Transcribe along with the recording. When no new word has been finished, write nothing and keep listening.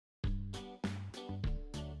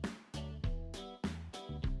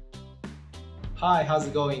Hi, how's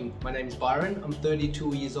it going? My name is Byron. I'm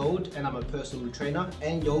 32 years old and I'm a personal trainer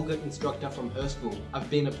and yoga instructor from Hurstville. I've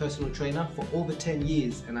been a personal trainer for over 10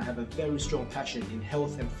 years and I have a very strong passion in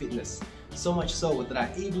health and fitness. So much so that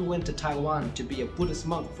I even went to Taiwan to be a Buddhist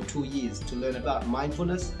monk for 2 years to learn about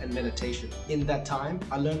mindfulness and meditation. In that time,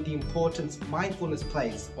 I learned the importance mindfulness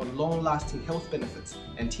plays on long-lasting health benefits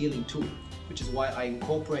and healing too, which is why I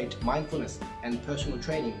incorporate mindfulness and personal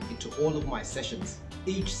training into all of my sessions.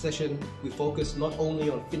 Each session, we focus not only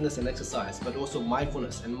on fitness and exercise, but also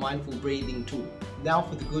mindfulness and mindful breathing too. Now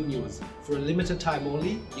for the good news. For a limited time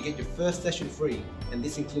only, you get your first session free, and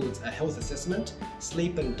this includes a health assessment,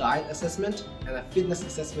 sleep and diet assessment, and a fitness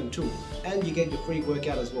assessment too. And you get your free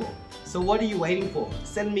workout as well. So what are you waiting for?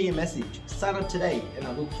 Send me a message, sign up today, and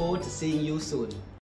I look forward to seeing you soon.